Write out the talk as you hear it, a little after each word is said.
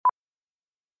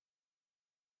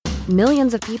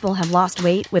Millions of people have lost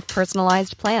weight with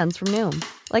personalized plans from Noom.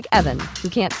 Like Evan, who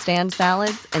can't stand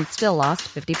salads and still lost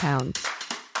 50 pounds.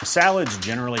 Salads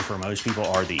generally for most people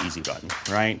are the easy button,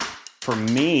 right? For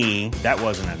me, that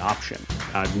wasn't an option.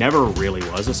 I never really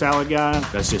was a salad guy.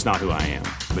 That's just not who I am.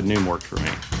 But Noom worked for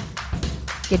me.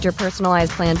 Get your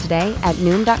personalized plan today at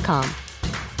Noom.com.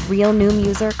 Real Noom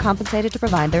user compensated to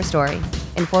provide their story.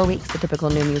 In 4 weeks, the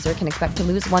typical Noom user can expect to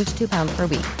lose 1 to 2 pounds per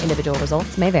week. Individual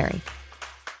results may vary.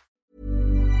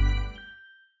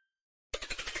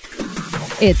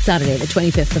 It's Saturday the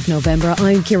 25th of November.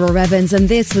 I'm Ciara Revens, and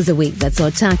this was a week that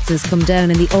saw taxes come down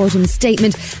in the autumn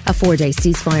statement, a 4-day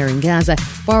ceasefire in Gaza,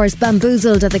 Boris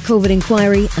Bamboozled at the COVID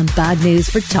inquiry, and bad news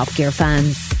for Top Gear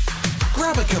fans.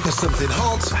 Grab a cup of something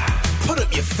hot, put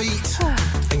up your feet,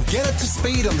 and get up to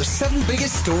speed on the 7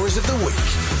 biggest stories of the week.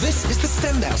 This is the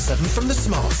Standout 7 from the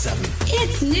Smart 7.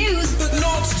 It's news, but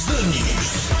not the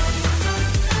news.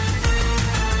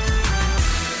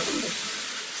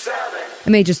 A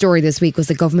major story this week was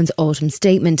the government's autumn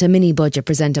statement, a mini-budget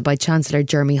presented by Chancellor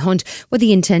Jeremy Hunt with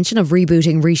the intention of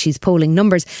rebooting Rishi's polling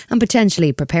numbers and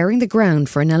potentially preparing the ground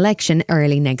for an election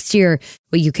early next year.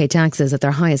 With UK taxes at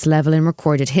their highest level in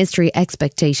recorded history,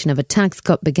 expectation of a tax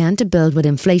cut began to build with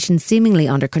inflation seemingly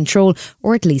under control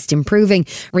or at least improving.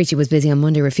 Rishi was busy on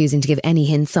Monday refusing to give any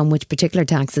hints on which particular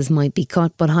taxes might be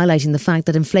cut, but highlighting the fact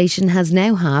that inflation has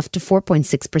now halved to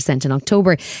 4.6% in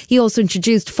October. He also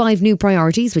introduced 5 new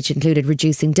priorities, which included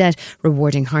reducing debt,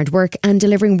 rewarding hard work and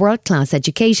delivering world-class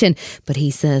education. But he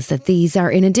says that these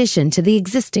are in addition to the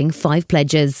existing 5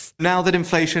 pledges. Now that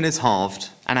inflation is halved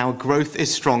and our growth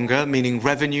is stronger, meaning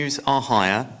revenues are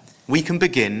higher, we can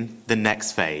begin the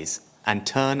next phase and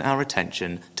turn our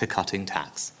attention to cutting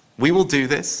tax. We will do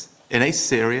this in a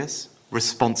serious,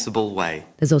 responsible way.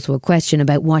 There's also a question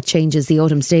about what changes the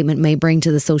autumn statement may bring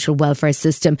to the social welfare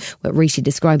system, with Rishi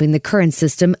describing the current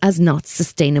system as not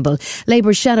sustainable.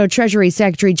 Labour's Shadow Treasury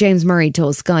Secretary James Murray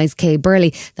told Sky's Kay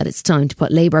Burley that it's time to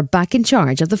put Labour back in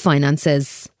charge of the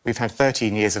finances. We've had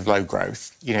 13 years of low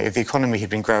growth. You know, if the economy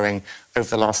had been growing over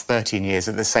the last 13 years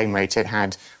at the same rate it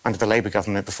had under the Labour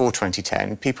government before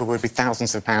 2010, people would be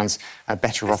thousands of pounds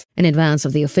better off. In advance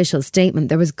of the official statement,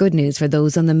 there was good news for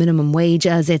those on the minimum wage,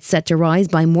 as it's set to rise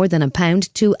by more than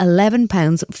 £1 to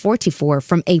 £11.44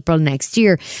 from April next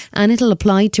year. And it'll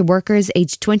apply to workers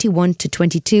aged 21 to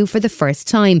 22 for the first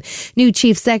time. New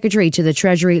Chief Secretary to the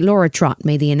Treasury, Laura Trott,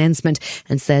 made the announcement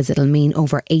and says it'll mean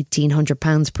over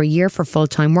 £1,800 per year for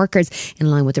full-time workers,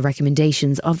 in line with the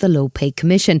recommendations of the Low Pay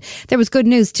Commission. There was good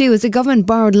news too, as the government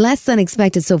borrowed less than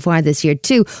expected so far this year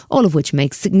too, all of which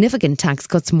makes significant tax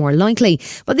cuts more likely.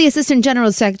 But the Assistant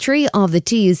General Secretary of the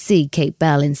TUC, Kate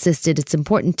Bell, insisted it's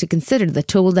important to consider the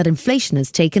toll that inflation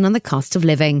has taken on the cost of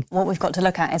living. What we've got to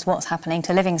look at is what's happening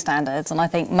to living standards, and I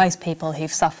think most people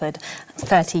who've suffered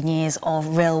 13 years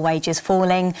of real wages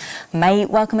falling may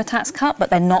welcome a tax cut, but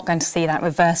they're not going to see that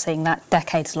reversing that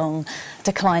decades-long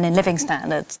decline in living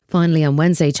standards. Finally, on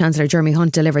Wednesday, Chancellor Jeremy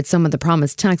Hunt delivered some of the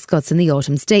promised tax cuts in the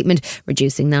autumn statement,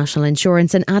 reducing national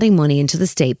insurance and adding money into the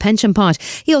state pension pot.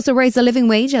 He also raised the living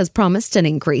wage as promised and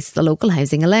increased the local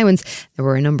housing allowance. There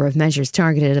were a number of measures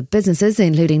targeted at businesses,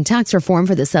 including tax reform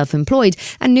for the self-employed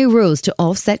and new rules to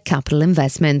offset capital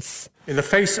investments. In the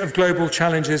face of global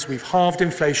challenges, we've halved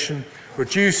inflation,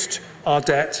 reduced our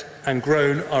debt and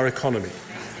grown our economy.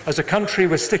 As a country,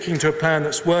 we're sticking to a plan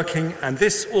that's working, and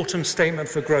this autumn statement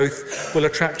for growth will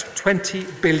attract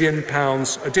 £20 billion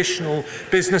additional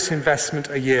business investment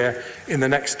a year in the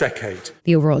next decade.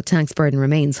 The overall tax burden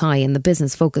remains high, and the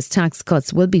business-focused tax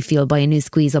cuts will be fuelled by a new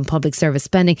squeeze on public service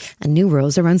spending and new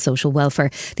rules around social welfare.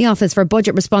 The Office for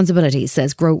Budget Responsibility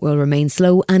says growth will remain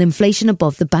slow and inflation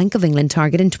above the Bank of England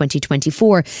target in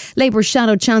 2024. Labour's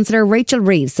Shadow Chancellor Rachel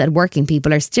Reeves said working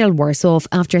people are still worse off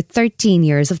after 13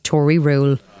 years of Tory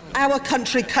rule. Our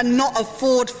country cannot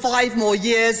afford 5 more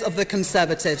years of the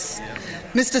Conservatives.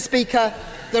 Mr. Speaker,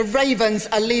 the Ravens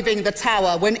are leaving the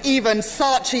tower when even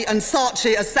Saatchi and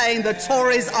Saatchi are saying the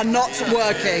Tories are not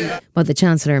working. But the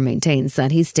Chancellor maintains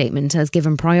that his statement has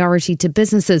given priority to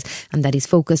businesses and that his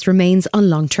focus remains on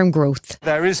long-term growth.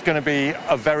 There is going to be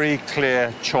a very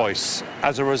clear choice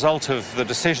as a result of the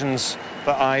decisions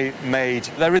that I made.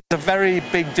 There is a very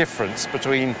big difference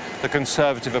between the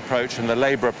Conservative approach and the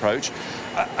Labour approach.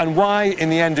 And why, in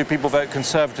the end, do people vote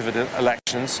Conservative at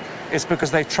elections? It's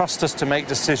because they trust us to make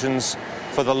decisions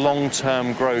for the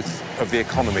long-term growth of the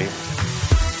economy.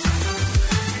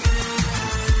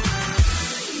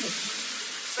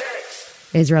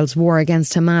 Israel's war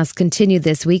against Hamas continued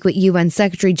this week, with UN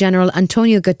Secretary-General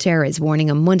Antonio Guterres warning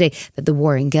on Monday that the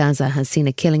war in Gaza has seen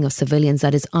a killing of civilians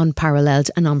that is unparalleled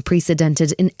and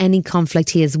unprecedented in any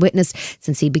conflict he has witnessed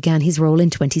since he began his role in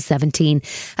 2017.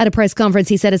 At a press conference,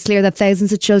 he said it's clear that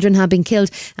thousands of children have been killed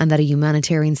and that a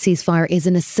humanitarian ceasefire is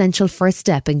an essential first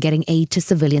step in getting aid to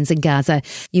civilians in Gaza.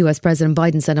 US President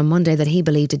Biden said on Monday that he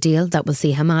believed a deal that will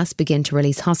see Hamas begin to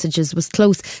release hostages was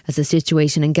close, as the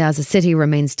situation in Gaza City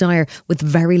remains dire, with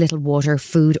very little water,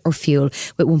 food or fuel.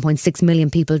 With 1.6 million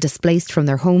people displaced from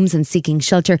their homes and seeking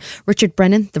shelter, Richard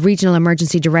Brennan, the Regional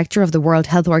Emergency Director of the World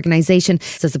Health Organization,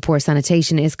 says the poor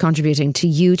sanitation is contributing to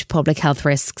huge public health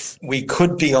risks. We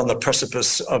could be on the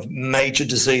precipice of major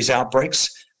disease outbreaks.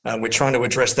 We're trying to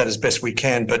address that as best we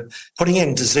can, but putting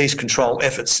in disease control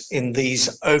efforts in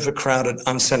these overcrowded,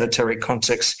 unsanitary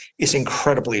contexts is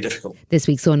incredibly difficult. This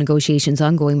week saw negotiations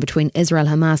ongoing between Israel,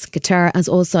 Hamas and Qatar as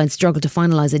all sides struggled to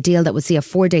finalise a deal that would see a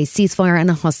 4-day ceasefire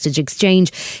and a hostage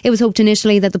exchange. It was hoped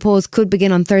initially that the pause could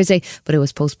begin on Thursday, but it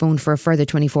was postponed for a further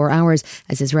 24 hours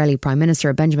as Israeli Prime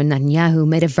Minister Benjamin Netanyahu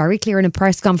made it very clear in a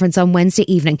press conference on Wednesday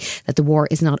evening that the war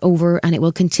is not over and it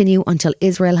will continue until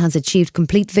Israel has achieved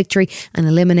complete victory and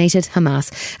eliminated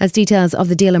Hamas. As details of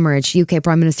the deal emerged, UK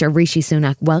Prime Minister Rishi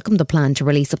Sunak welcomed the plan to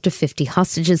release up to 50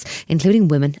 hostages, including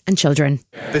women and children.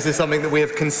 This is something that we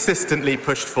have consistently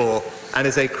pushed for and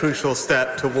is a crucial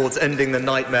step towards ending the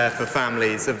nightmare for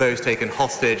families of those taken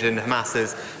hostage in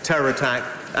Hamas's terror attack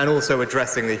and also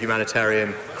addressing the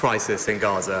humanitarian crisis in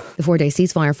Gaza. The 4-day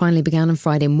ceasefire finally began on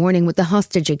Friday morning, with the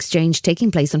hostage exchange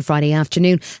taking place on Friday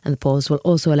afternoon, and the pause will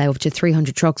also allow up to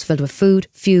 300 trucks filled with food,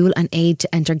 fuel and aid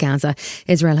to enter Gaza.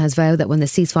 Israel has vowed that when the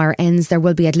ceasefire ends, there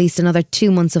will be at least another 2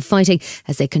 months of fighting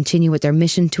as they continue with their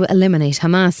mission to eliminate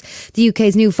Hamas. The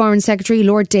UK's new Foreign Secretary,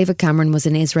 Lord David Cameron, was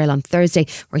in Israel on Thursday,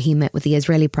 where he met with the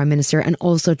Israeli Prime Minister and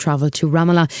also travelled to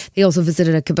Ramallah. They also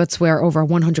visited a kibbutz where over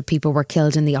 100 people were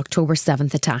killed in the October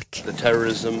 7th attack. The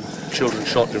terrorism, children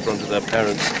shot in front of their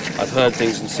parents. I've heard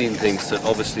things and seen things that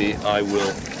obviously I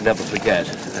will never forget,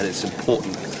 and it's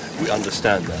important we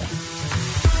understand that.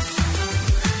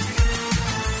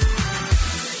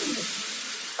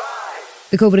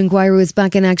 The COVID inquiry was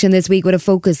back in action this week with a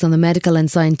focus on the medical and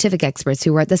scientific experts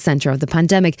who were at the centre of the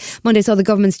pandemic. Monday saw the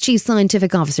government's chief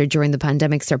scientific officer during the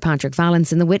pandemic, Sir Patrick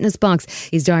Vallance, in the witness box.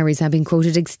 His diaries have been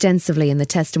quoted extensively in the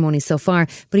testimony so far,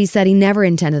 but he said he never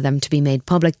intended them to be made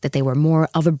public, that they were more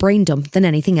of a brain dump than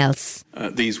anything else.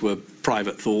 These were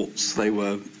private thoughts. They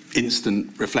were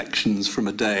instant reflections from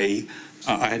a day.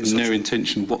 I had no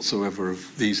intention whatsoever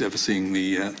of these ever seeing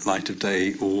the light of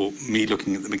day or me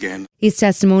looking at them again. His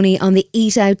testimony on the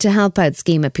Eat Out to Help Out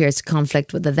scheme appears to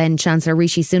conflict with the then Chancellor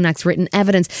Rishi Sunak's written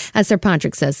evidence, as Sir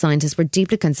Patrick says scientists were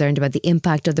deeply concerned about the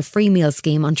impact of the free meal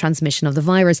scheme on transmission of the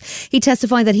virus. He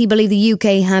testified that he believed the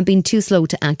UK had been too slow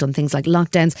to act on things like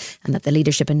lockdowns and that the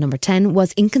leadership in Number 10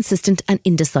 was inconsistent and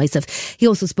indecisive. He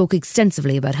also spoke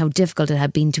extensively about how difficult it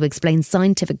had been to explain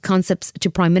scientific concepts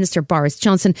to Prime Minister Boris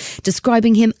Johnson,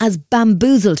 describing him as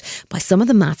bamboozled by some of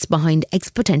the maths behind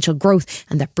exponential growth,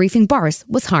 and that briefing Boris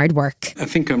was hard work. I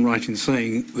think I'm right in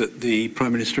saying that the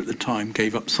Prime Minister at the time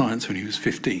gave up science when he was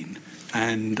 15,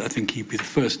 and I think he'd be the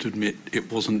first to admit it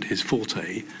wasn't his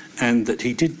forte, and that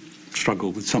he did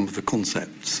struggle with some of the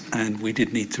concepts, and we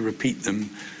did need to repeat them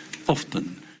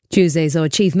often. Tuesday saw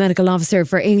Chief Medical Officer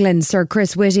for England, Sir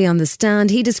Chris Whitty, on the stand.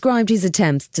 He described his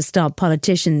attempts to stop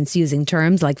politicians using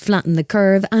terms like flatten the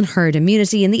curve and herd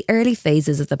immunity in the early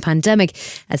phases of the pandemic,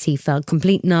 as he felt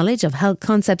complete knowledge of health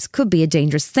concepts could be a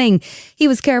dangerous thing. He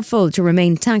was careful to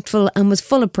remain tactful and was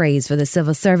full of praise for the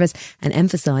civil service, and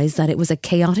emphasised that it was a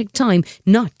chaotic time,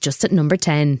 not just at Number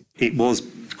 10. It was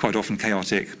quite often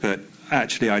chaotic, but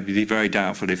actually I'd be very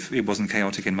doubtful if it wasn't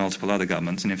chaotic in multiple other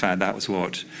governments, and in fact that was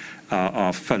what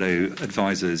our fellow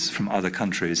advisors from other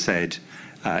countries said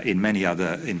in many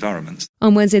other environments.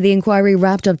 On Wednesday, the inquiry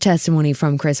wrapped up testimony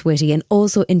from Chris Whitty and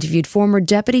also interviewed former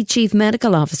Deputy Chief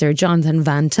Medical Officer Jonathan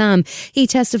Van Tam. He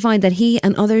testified that he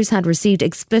and others had received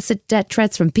explicit death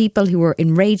threats from people who were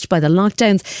enraged by the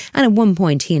lockdowns, and at one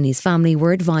point he and his family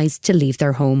were advised to leave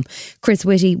their home. Chris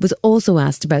Whitty was also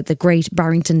asked about the Great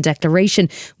Barrington Declaration,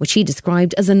 which he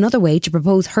described as another way to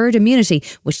propose herd immunity,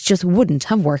 which just wouldn't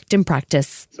have worked in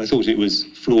practice. I thought it was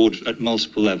flawed at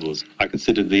multiple levels. I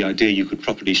considered the idea you could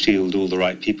properly shield all the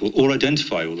right people or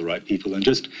identify all the right people. And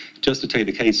just to take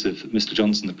the case of Mr.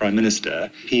 Johnson, the Prime Minister,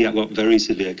 he got very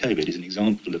severe COVID. He's an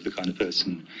example of the kind of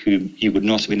person who you would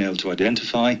not have been able to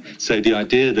identify. So the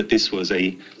idea that this was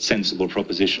a sensible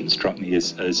proposition struck me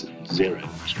as zero.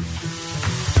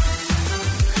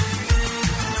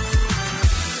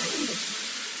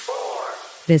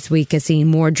 This week has seen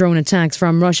more drone attacks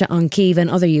from Russia on Kyiv and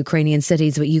other Ukrainian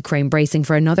cities, with Ukraine bracing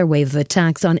for another wave of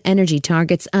attacks on energy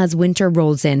targets as winter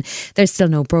rolls in. There's still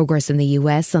no progress in the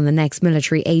US on the next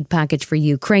military aid package for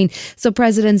Ukraine, so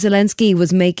President Zelensky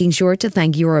was making sure to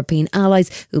thank European allies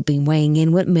who've been weighing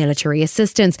in with military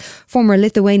assistance. Former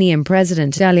Lithuanian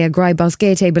President Dalia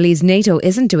Grybauskaitė believes NATO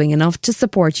isn't doing enough to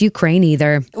support Ukraine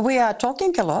either. We are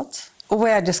talking a lot. We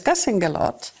are discussing a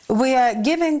lot. We are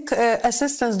giving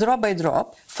assistance drop by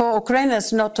drop for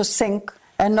Ukrainians not to sink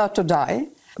and not to die.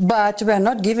 But we're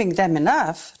not giving them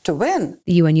enough to win.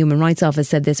 The UN Human Rights Office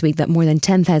said this week that more than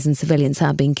 10,000 civilians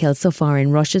have been killed so far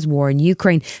in Russia's war in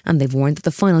Ukraine, and they've warned that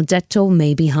the final death toll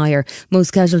may be higher.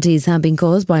 Most casualties have been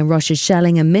caused by Russia's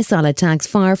shelling and missile attacks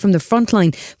far from the front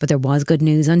line. But there was good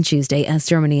news on Tuesday as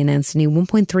Germany announced a new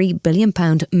 £1.3 billion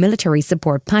military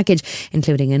support package,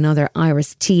 including another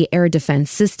Iris-T air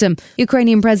defence system.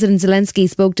 Ukrainian President Zelensky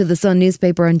spoke to the Sun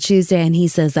newspaper on Tuesday, and he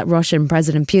says that Russian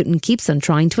President Putin keeps on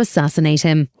trying to assassinate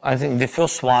him. I think the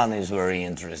first one is very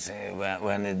interesting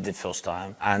when it's the first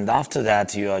time. And after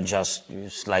that, you are just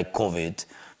like COVID.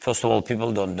 First of all,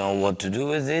 people don't know what to do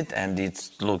with it, and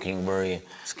it's looking very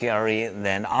scary.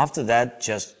 Then after that,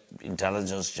 just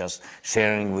intelligence, just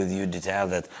sharing with you detail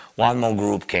that one more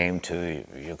group came to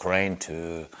Ukraine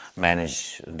to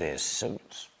manage this. So,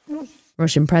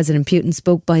 Russian President Putin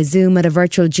spoke by Zoom at a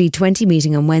virtual G20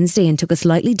 meeting on Wednesday and took a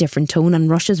slightly different tone on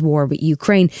Russia's war with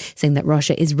Ukraine, saying that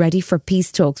Russia is ready for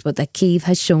peace talks but that Kyiv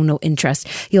has shown no interest.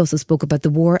 He also spoke about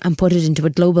the war and put it into a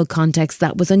global context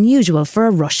that was unusual for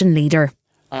a Russian leader.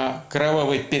 I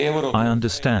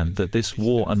understand that this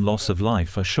war and loss of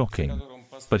life are shocking.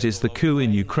 But is the coup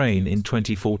in Ukraine in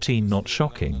 2014 not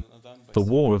shocking? The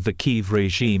war of the Kyiv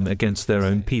regime against their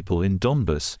own people in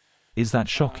Donbas, is that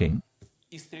shocking?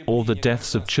 Or the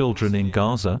deaths of children in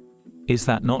Gaza? Is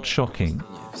that not shocking?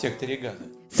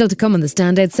 Still to come on the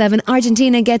Standout 7,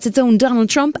 Argentina gets its own Donald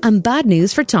Trump, and bad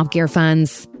news for Top Gear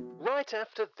fans. Right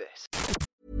after this.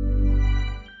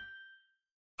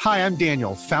 Hi, I'm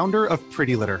Daniel, founder of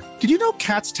Pretty Litter. Did you know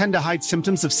cats tend to hide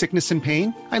symptoms of sickness and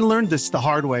pain? I learned this the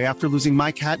hard way after losing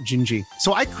my cat, Gingy.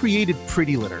 So I created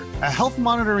Pretty Litter, a health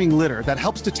monitoring litter that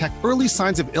helps detect early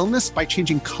signs of illness by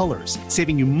changing colors,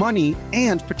 saving you money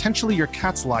and potentially your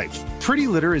cat's life. Pretty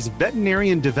Litter is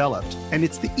veterinarian developed, and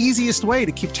it's the easiest way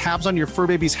to keep tabs on your fur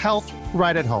baby's health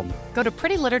right at home. Go to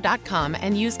prettylitter.com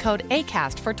and use code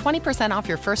ACAST for 20% off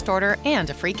your first order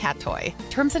and a free cat toy.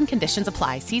 Terms and conditions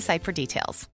apply. See site for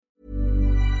details.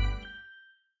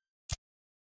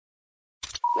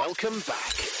 Welcome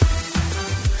back.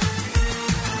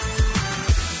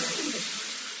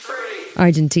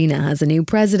 Argentina has a new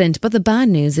president, but the bad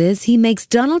news is he makes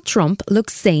Donald Trump look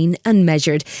sane and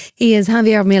measured. He is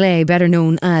Javier Milei, better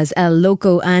known as El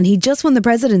Loco, and he just won the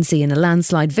presidency in a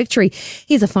landslide victory.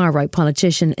 He's a far-right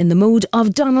politician in the mode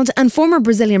of Donald and former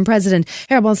Brazilian President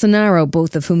Jair Bolsonaro,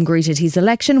 both of whom greeted his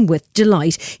election with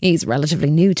delight. He's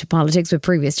relatively new to politics, with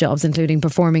previous jobs including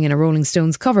performing in a Rolling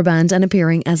Stones cover band and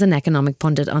appearing as an economic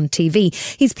pundit on TV.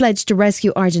 He's pledged to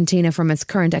rescue Argentina from its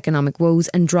current economic woes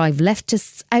and drive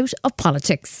leftists out of politics.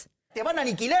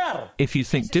 If you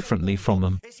think differently from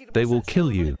them, they will kill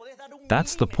you.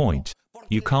 That's the point.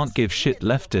 You can't give shit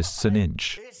leftists an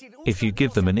inch. If you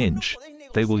give them an inch,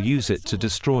 they will use it to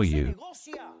destroy you.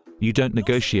 You don't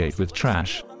negotiate with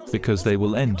trash, because they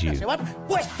will end you.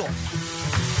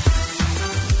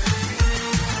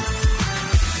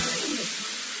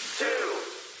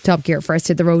 Top Gear first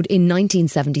hit the road in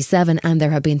 1977, and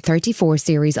there have been 34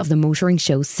 series of the motoring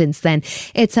show since then.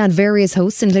 It's had various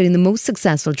hosts, including the most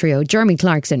successful trio Jeremy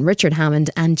Clarkson, Richard Hammond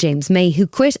and James May, who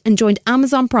quit and joined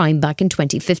Amazon Prime back in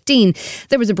 2015.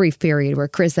 There was a brief period where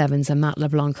Chris Evans and Matt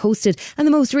LeBlanc hosted, and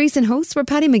the most recent hosts were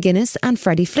Paddy McGuinness and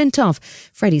Freddie Flintoff.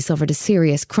 Freddie suffered a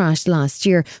serious crash last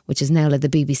year, which has now led the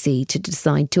BBC to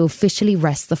decide to officially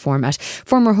rest the format.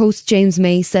 Former host James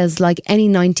May says, like any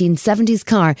 1970s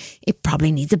car, it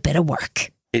probably needs a bit of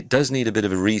work. It does need a bit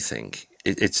of a rethink.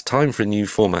 It's time for a new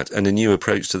format and a new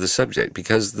approach to the subject,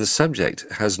 because the subject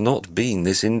has not been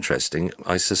this interesting,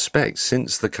 I suspect,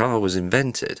 since the car was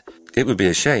invented. It would be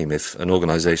a shame if an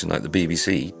organisation like the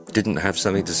BBC didn't have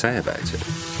something to say about it.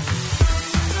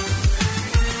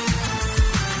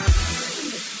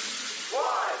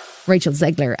 Rachel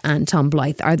Zegler and Tom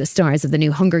Blythe are the stars of the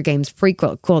new Hunger Games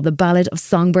prequel called The Ballad of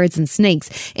Songbirds and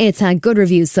Snakes. It's had good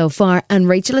reviews so far, and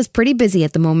Rachel is pretty busy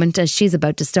at the moment as she's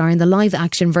about to star in the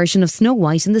live-action version of Snow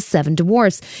White and the Seven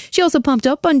Dwarfs. She also popped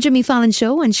up on Jimmy Fallon's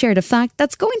show and shared a fact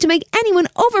that's going to make anyone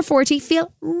over 40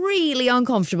 feel really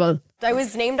uncomfortable. I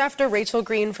was named after Rachel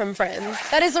Green from Friends.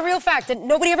 That is a real fact, and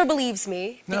nobody ever believes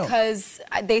me because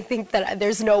they think that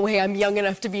there's no way I'm young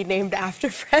enough to be named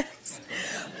after Friends.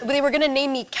 They were going to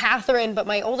name me Catherine, but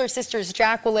my older sister's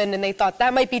Jacqueline, and they thought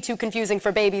that might be too confusing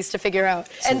for babies to figure out.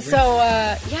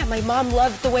 Yeah, my mom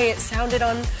loved the way it sounded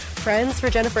on Friends for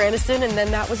Jennifer Aniston, and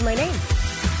then that was my name.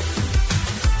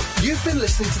 You've been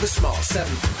listening to The Smart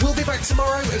 7. We'll be back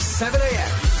tomorrow at 7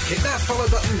 a.m. Hit that follow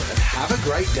button and have a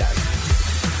great day.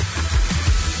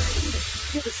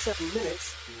 Give us 7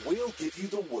 minutes and we'll give you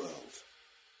the world.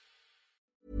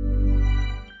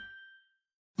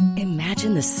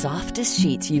 Imagine the softest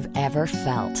sheets you've ever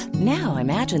felt. Now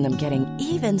imagine them getting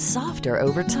even softer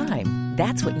over time.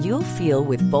 That's what you'll feel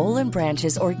with Boll &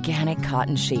 Branch's organic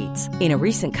cotton sheets. In a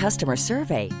recent customer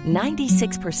survey,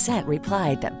 96%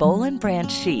 replied that Boll &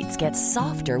 Branch sheets get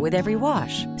softer with every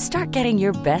wash. Start getting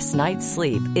your best night's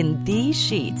sleep in these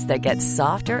sheets that get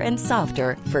softer and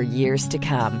softer for years to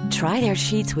come. Try their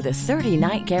sheets with a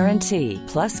 30-night guarantee.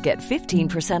 Plus, get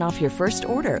 15% off your first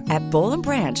order at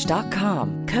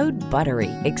bollandbranch.com. Code BUTTERY.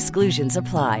 Exclusions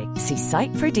apply. See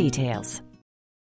site for details.